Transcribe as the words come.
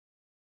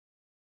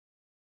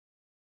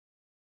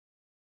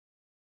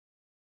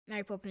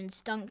Mary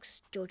Poppins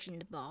dunks George in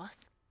the bath,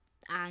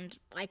 and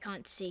I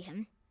can't see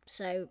him,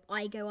 so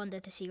I go under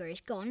to see where he's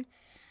gone,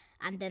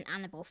 and then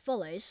Annabelle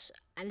follows,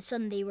 and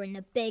suddenly we're in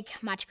a big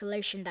magical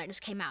ocean that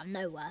just came out of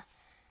nowhere,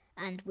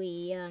 and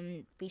we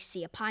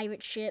see a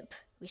pirate ship,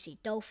 we see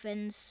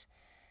dolphins,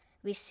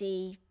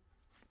 we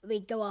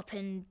go up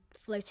and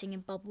floating in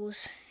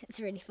bubbles.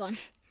 It's really fun.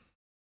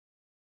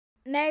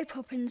 Mary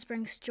Poppins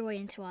brings joy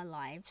into our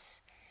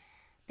lives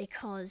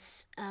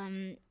because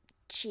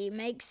she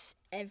makes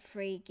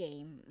every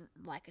game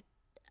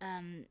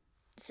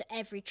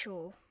every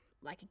chore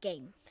like a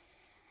game.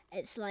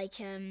 It's like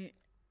an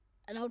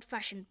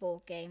old-fashioned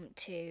board game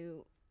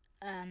to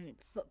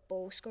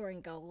football,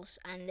 scoring goals,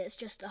 and it's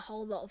just a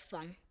whole lot of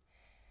fun.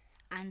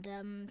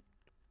 And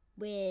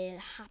we're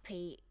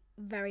happy,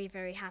 very,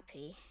 very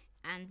happy,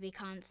 and we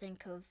can't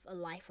think of a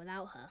life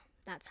without her.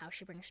 That's how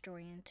she brings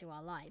joy into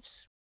our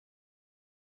lives.